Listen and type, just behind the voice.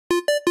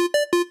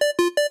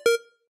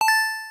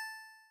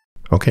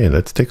Okay,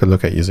 let's take a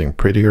look at using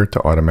Prettier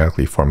to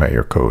automatically format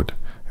your code.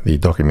 The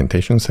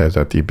documentation says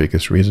that the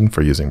biggest reason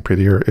for using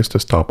Prettier is to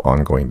stop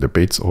ongoing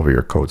debates over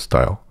your code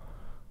style.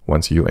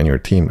 Once you and your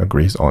team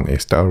agrees on a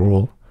style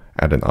rule,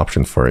 add an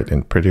option for it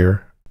in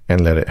Prettier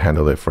and let it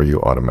handle it for you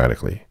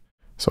automatically.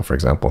 So for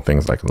example,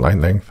 things like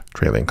line length,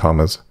 trailing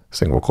commas,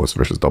 single quotes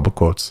versus double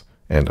quotes,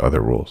 and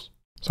other rules.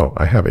 So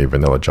I have a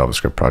vanilla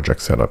JavaScript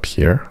project set up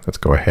here. Let's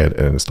go ahead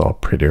and install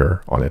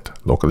Prettier on it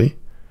locally.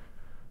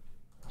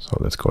 So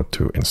let's go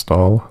to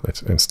install.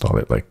 Let's install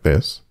it like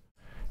this.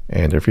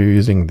 And if you're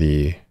using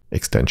the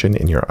extension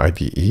in your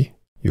IDE,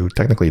 you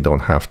technically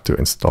don't have to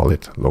install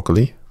it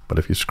locally. But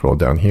if you scroll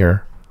down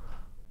here,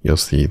 you'll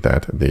see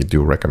that they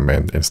do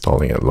recommend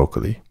installing it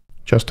locally,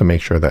 just to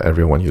make sure that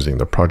everyone using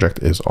the project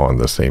is on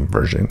the same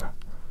version.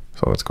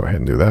 So let's go ahead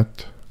and do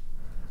that.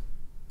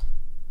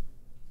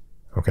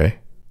 Okay.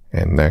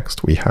 And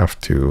next we have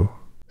to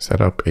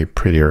set up a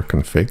Prettier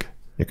config.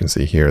 You can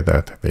see here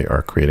that they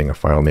are creating a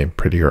file named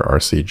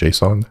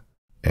PrettierRC.json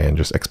and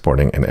just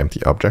exporting an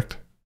empty object.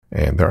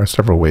 And there are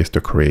several ways to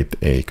create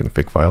a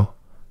config file.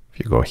 If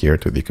you go here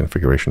to the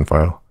configuration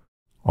file,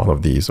 all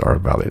of these are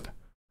valid.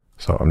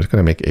 So I'm just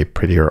going to make a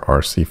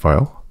PrettierRC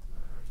file,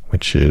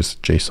 which is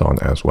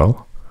JSON as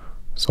well.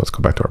 So let's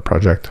go back to our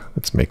project.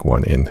 Let's make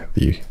one in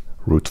the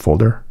root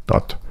folder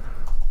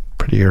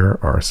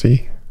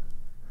 .PrettierRC.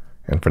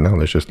 And for now,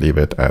 let's just leave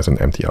it as an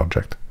empty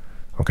object.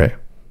 Okay.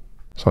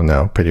 So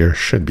now Prettier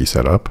should be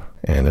set up,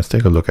 and let's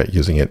take a look at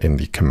using it in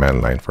the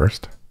command line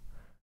first,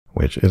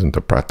 which isn't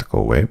a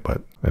practical way,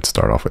 but let's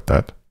start off with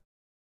that.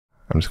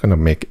 I'm just going to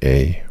make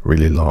a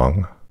really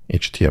long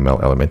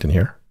HTML element in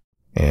here,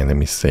 and let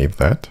me save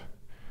that.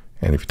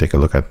 And if you take a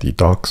look at the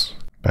docs,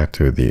 back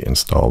to the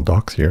install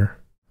docs here,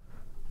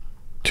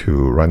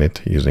 to run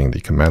it using the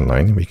command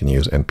line, we can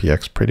use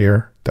npx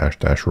prettier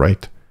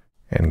 --write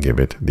and give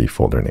it the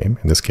folder name,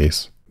 in this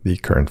case, the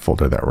current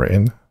folder that we're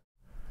in.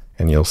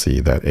 And you'll see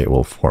that it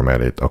will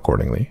format it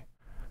accordingly.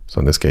 So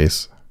in this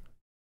case,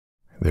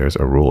 there's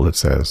a rule that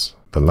says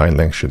the line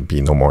length should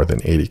be no more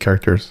than 80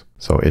 characters.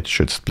 So it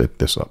should split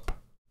this up,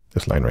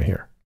 this line right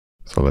here.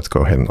 So let's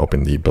go ahead and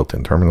open the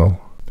built-in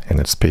terminal and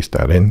let's paste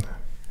that in,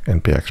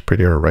 npx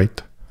prettier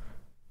write.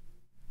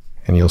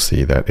 And you'll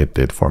see that it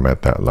did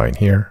format that line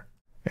here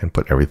and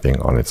put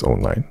everything on its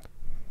own line.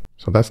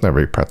 So that's not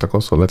very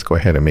practical. So let's go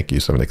ahead and make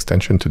use of an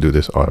extension to do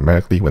this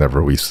automatically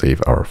whenever we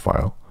save our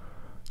file.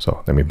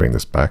 So let me bring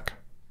this back.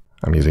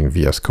 I'm using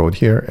VS Code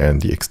here,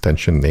 and the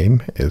extension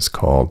name is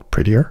called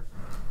Prettier.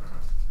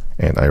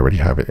 And I already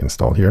have it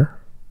installed here.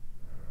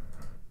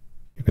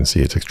 You can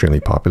see it's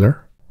extremely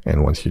popular.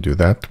 And once you do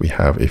that, we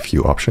have a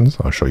few options.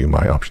 I'll show you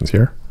my options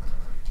here.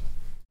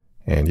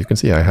 And you can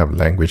see I have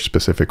language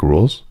specific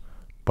rules,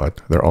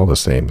 but they're all the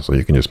same. So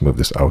you can just move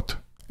this out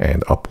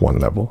and up one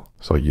level.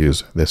 So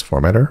use this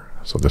formatter.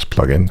 So this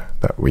plugin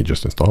that we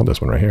just installed,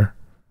 this one right here.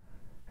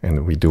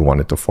 And we do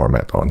want it to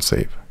format on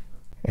save.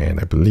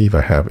 And I believe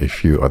I have a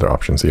few other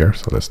options here.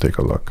 So let's take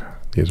a look.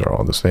 These are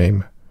all the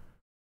same.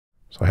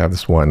 So I have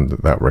this one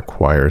that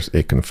requires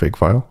a config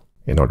file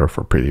in order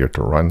for Prettier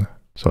to run.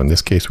 So in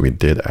this case, we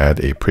did add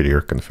a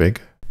Prettier config,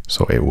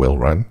 so it will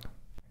run.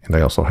 And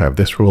I also have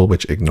this rule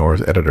which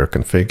ignores editor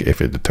config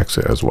if it detects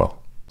it as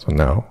well. So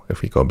now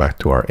if we go back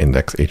to our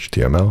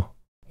index.html,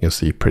 you'll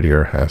see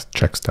Prettier has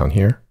checks down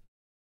here.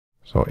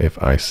 So if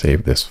I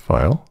save this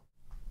file,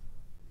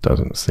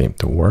 doesn't seem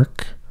to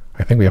work.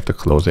 I think we have to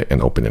close it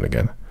and open it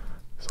again.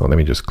 So let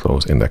me just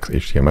close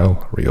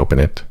index.html, reopen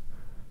it.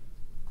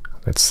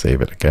 Let's save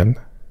it again.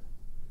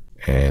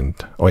 And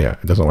oh yeah,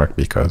 it doesn't work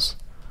because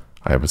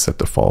I have it set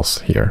to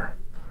false here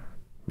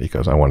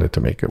because I wanted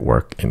to make it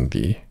work in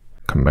the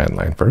command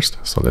line first.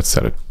 So let's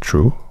set it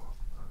true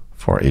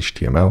for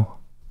HTML.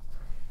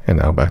 And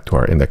now back to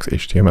our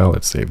index.html,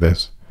 let's save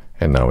this.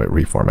 And now it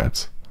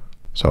reformats.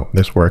 So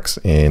this works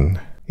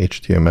in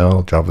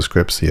HTML,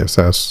 JavaScript,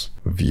 CSS,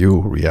 Vue,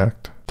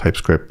 React,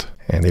 TypeScript,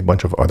 and a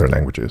bunch of other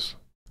languages.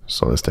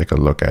 So let's take a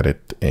look at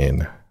it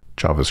in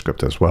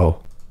JavaScript as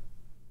well.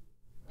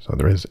 So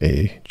there is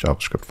a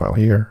JavaScript file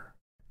here.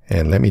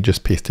 And let me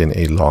just paste in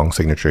a long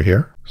signature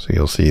here. So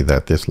you'll see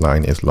that this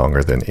line is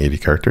longer than 80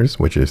 characters,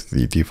 which is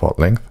the default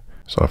length.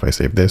 So if I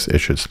save this, it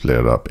should split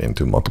it up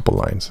into multiple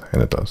lines,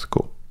 and it does.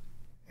 Cool.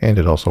 And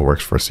it also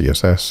works for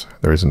CSS.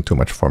 There isn't too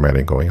much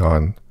formatting going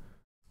on,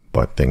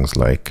 but things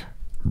like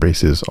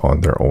braces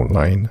on their own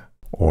line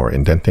or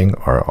indenting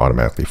are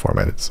automatically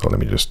formatted. So let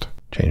me just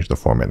change the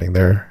formatting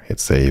there, hit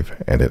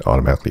save, and it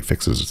automatically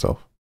fixes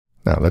itself.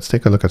 Now let's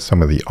take a look at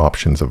some of the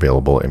options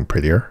available in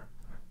Prettier.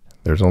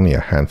 There's only a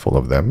handful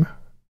of them,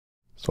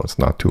 so it's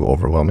not too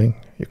overwhelming.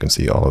 You can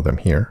see all of them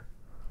here.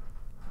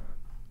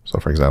 So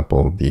for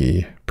example,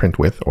 the print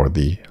width or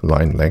the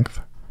line length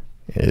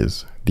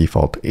is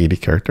default 80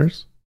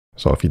 characters.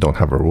 So if you don't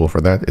have a rule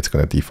for that, it's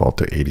going to default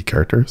to 80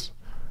 characters.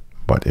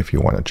 But if you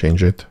want to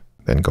change it,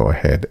 then go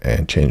ahead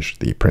and change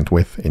the print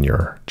width in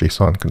your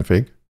JSON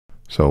config.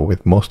 So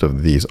with most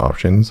of these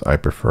options, I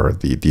prefer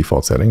the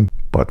default setting,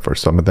 but for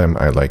some of them,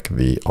 I like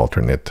the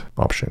alternate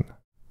option.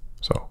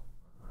 So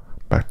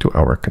back to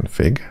our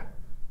config.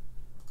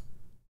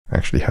 I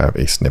actually have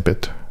a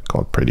snippet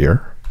called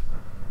Prettier.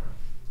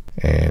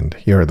 And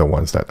here are the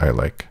ones that I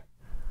like.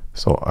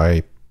 So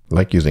I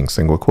like using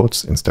single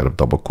quotes instead of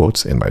double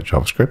quotes in my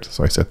JavaScript.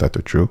 So I set that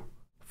to true.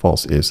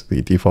 False is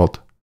the default.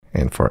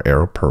 And for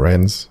arrow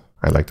parens,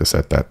 I like to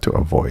set that to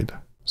avoid.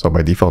 So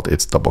by default,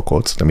 it's double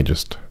quotes. Let me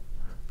just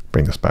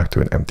bring this back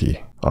to an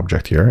empty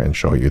object here and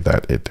show you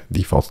that it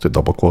defaults to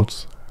double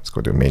quotes. Let's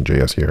go to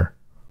main.js here.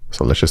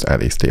 So let's just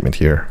add a statement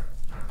here.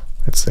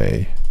 Let's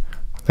say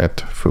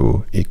let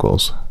foo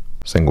equals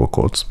single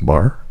quotes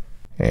bar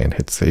and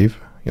hit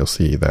save. You'll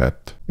see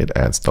that it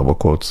adds double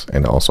quotes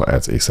and also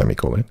adds a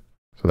semicolon.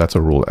 So that's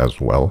a rule as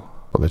well.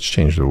 But let's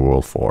change the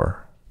rule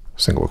for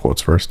single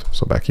quotes first.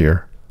 So back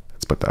here,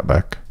 let's put that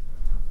back.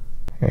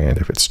 And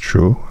if it's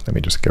true, let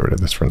me just get rid of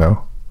this for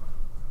now.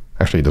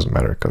 Actually, it doesn't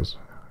matter because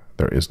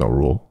there is no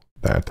rule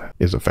that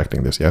is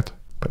affecting this yet.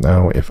 But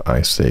now if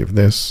I save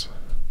this,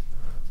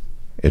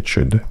 it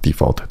should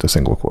default to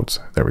single quotes.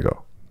 There we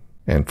go.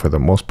 And for the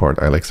most part,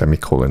 I like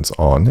semicolons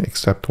on,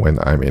 except when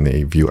I'm in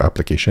a view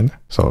application.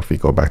 So if we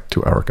go back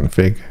to our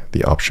config,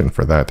 the option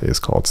for that is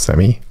called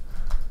semi.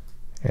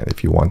 And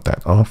if you want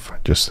that off,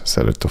 just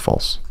set it to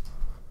false.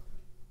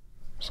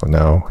 So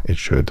now it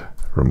should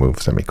remove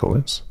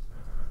semicolons.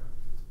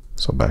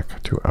 So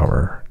back to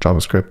our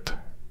JavaScript,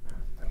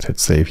 let's hit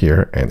save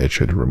here, and it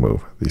should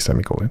remove the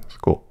semicolons.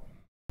 Cool.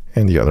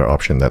 And the other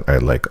option that I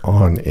like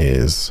on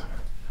is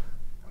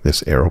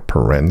this arrow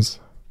parens.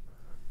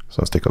 So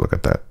let's take a look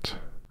at that.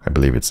 I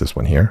believe it's this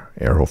one here,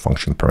 arrow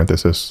function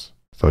parenthesis.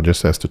 So it just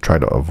says to try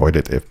to avoid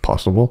it if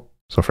possible.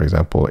 So for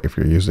example, if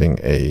you're using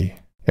a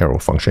arrow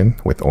function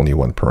with only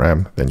one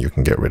param, then you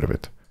can get rid of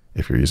it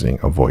if you're using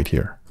avoid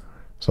here.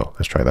 So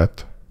let's try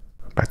that.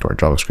 Back to our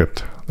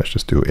JavaScript. Let's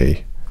just do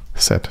a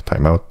set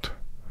timeout.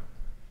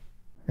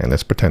 And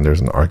let's pretend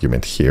there's an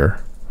argument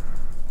here.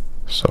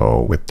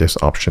 So with this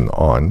option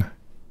on,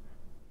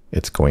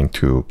 it's going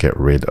to get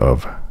rid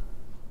of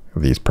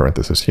these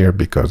parentheses here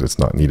because it's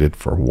not needed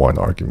for one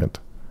argument.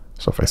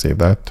 So if I save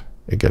that,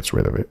 it gets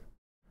rid of it.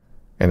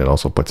 And it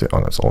also puts it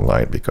on its own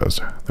line because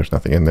there's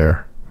nothing in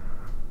there.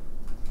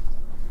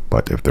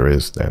 But if there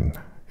is, then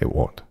it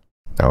won't.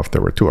 Now, if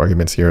there were two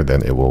arguments here,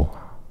 then it will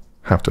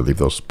have to leave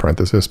those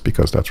parentheses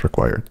because that's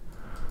required.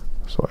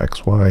 So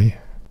XY,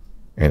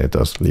 and it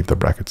does leave the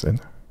brackets in.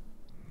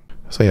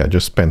 So yeah,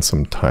 just spend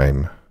some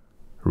time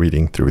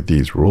reading through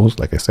these rules.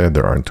 Like I said,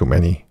 there aren't too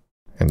many,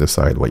 and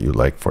decide what you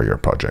like for your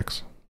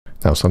projects.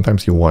 Now,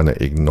 sometimes you want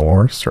to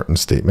ignore certain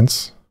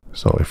statements.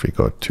 So if we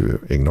go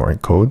to ignoring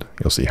code,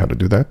 you'll see how to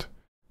do that.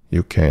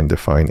 You can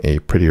define a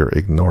Prettier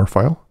Ignore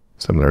file,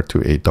 similar to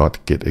a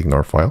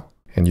 .gitignore file.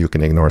 And you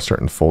can ignore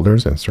certain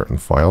folders and certain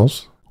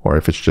files. Or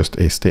if it's just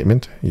a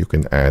statement, you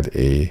can add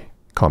a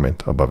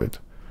comment above it.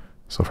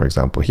 So for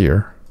example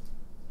here,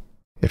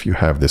 if you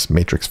have this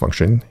matrix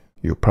function,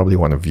 you probably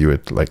want to view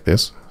it like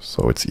this.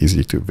 So it's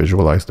easy to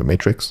visualize the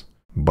matrix.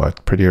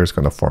 But Prettier is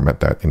going to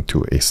format that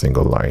into a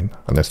single line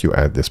unless you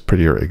add this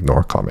Prettier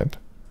Ignore comment.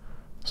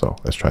 So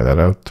let's try that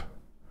out.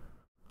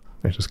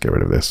 Let's just get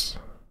rid of this.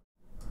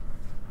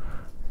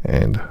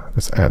 And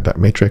let's add that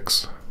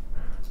matrix.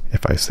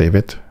 If I save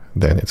it,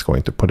 then it's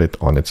going to put it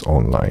on its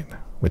own line,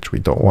 which we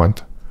don't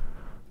want.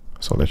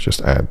 So let's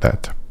just add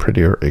that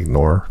Prettier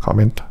Ignore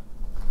comment.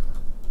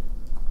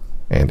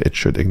 And it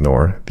should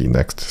ignore the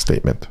next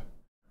statement.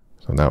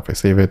 So now if I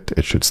save it,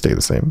 it should stay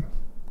the same.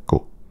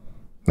 Cool.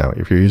 Now,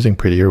 if you're using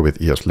Prettier with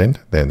ESLint,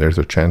 then there's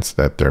a chance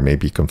that there may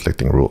be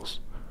conflicting rules.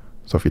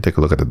 So if you take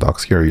a look at the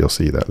docs here, you'll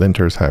see that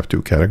linters have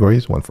two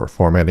categories, one for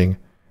formatting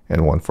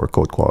and one for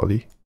code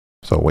quality.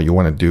 So what you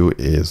want to do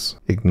is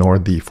ignore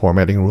the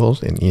formatting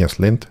rules in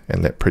ESLint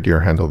and let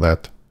Prettier handle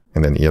that.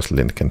 And then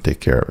ESLint can take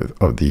care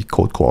of the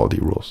code quality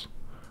rules.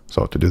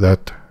 So to do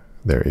that,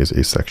 there is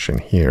a section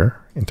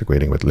here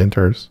integrating with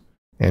linters.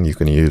 And you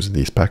can use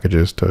these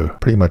packages to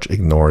pretty much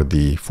ignore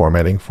the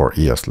formatting for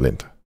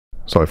ESLint.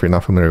 So if you're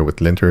not familiar with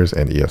linters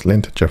and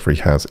ESLint, Jeffrey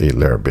has a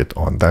Larabit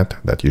on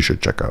that you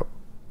should check out.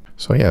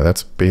 So yeah,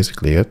 that's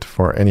basically it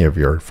for any of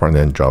your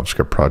front-end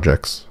JavaScript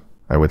projects.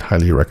 I would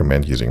highly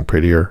recommend using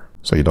Prettier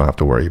so you don't have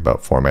to worry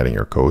about formatting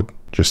your code.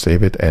 Just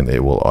save it and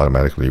it will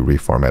automatically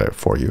reformat it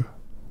for you.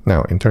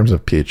 Now, in terms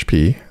of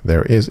PHP,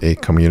 there is a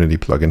community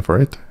plugin for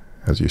it,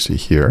 as you see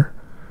here,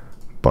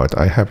 but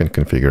I haven't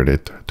configured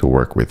it to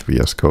work with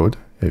VS Code.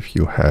 If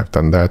you have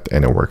done that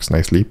and it works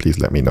nicely, please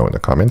let me know in the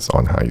comments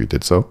on how you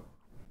did so.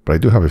 But I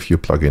do have a few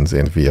plugins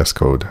in VS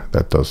Code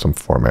that does some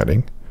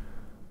formatting.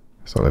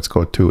 So let's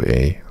go to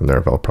a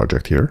Laravel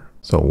project here.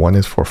 So one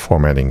is for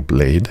formatting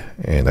Blade,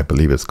 and I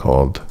believe it's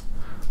called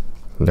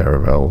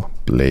Laravel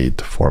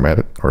Blade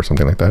Format or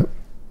something like that.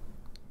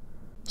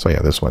 So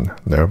yeah, this one,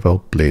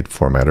 Laravel Blade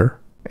Formatter,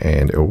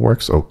 and it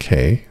works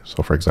okay.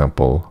 So for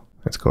example,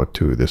 let's go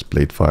to this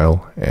Blade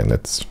file and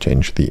let's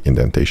change the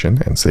indentation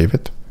and save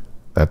it.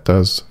 That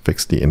does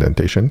fix the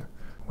indentation,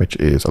 which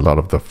is a lot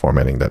of the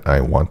formatting that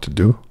I want to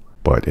do,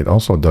 but it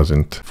also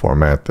doesn't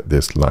format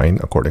this line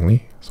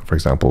accordingly. So for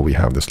example, we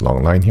have this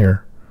long line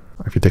here.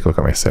 If you take a look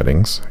at my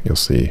settings, you'll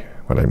see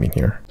what I mean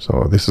here.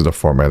 So this is the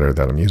formatter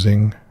that I'm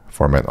using.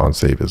 Format on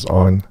save is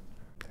on.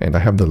 And I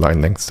have the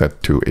line length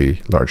set to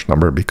a large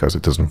number because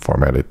it doesn't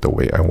format it the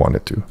way I want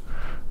it to.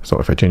 So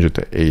if I change it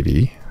to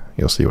 80,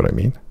 you'll see what I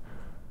mean.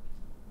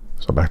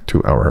 So back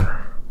to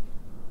our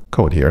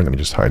code here. Let me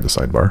just hide the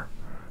sidebar.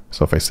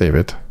 So if I save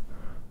it,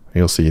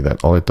 you'll see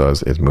that all it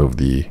does is move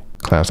the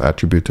class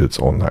attribute to its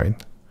own line.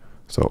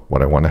 So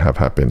what I want to have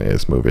happen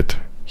is move it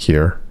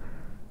here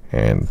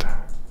and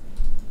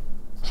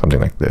something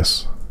like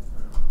this.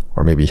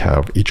 Or maybe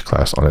have each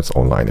class on its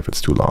own line if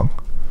it's too long.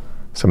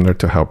 Similar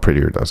to how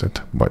Prettier does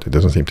it, but it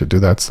doesn't seem to do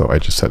that, so I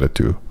just set it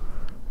to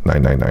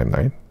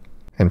 9999.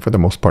 And for the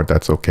most part,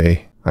 that's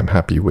okay. I'm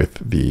happy with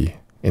the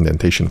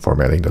indentation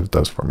formatting that it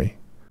does for me.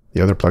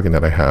 The other plugin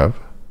that I have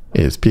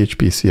is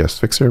PHP CS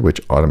Fixer,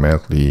 which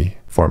automatically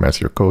formats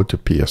your code to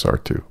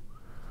PSR2.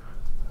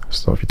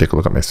 So if you take a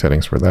look at my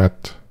settings for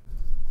that,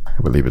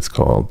 I believe it's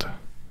called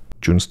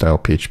June style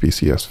PHP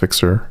CS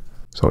Fixer.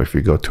 So if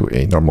you go to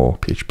a normal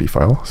PHP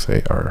file,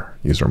 say our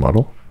user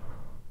model,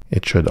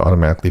 it should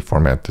automatically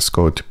format this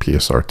code to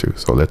PSR2.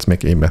 So let's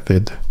make a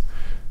method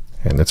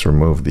and let's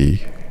remove the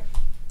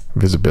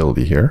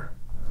visibility here.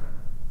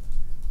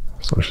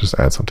 So let's just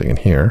add something in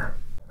here.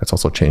 Let's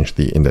also change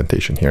the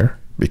indentation here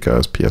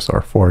because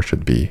PSR4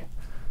 should be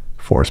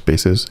 4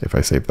 spaces. If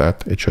I save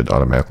that, it should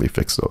automatically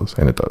fix those,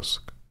 and it does.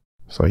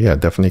 So yeah,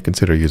 definitely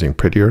consider using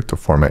Prettier to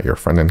format your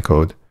front-end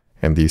code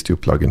and these two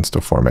plugins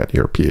to format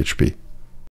your PHP.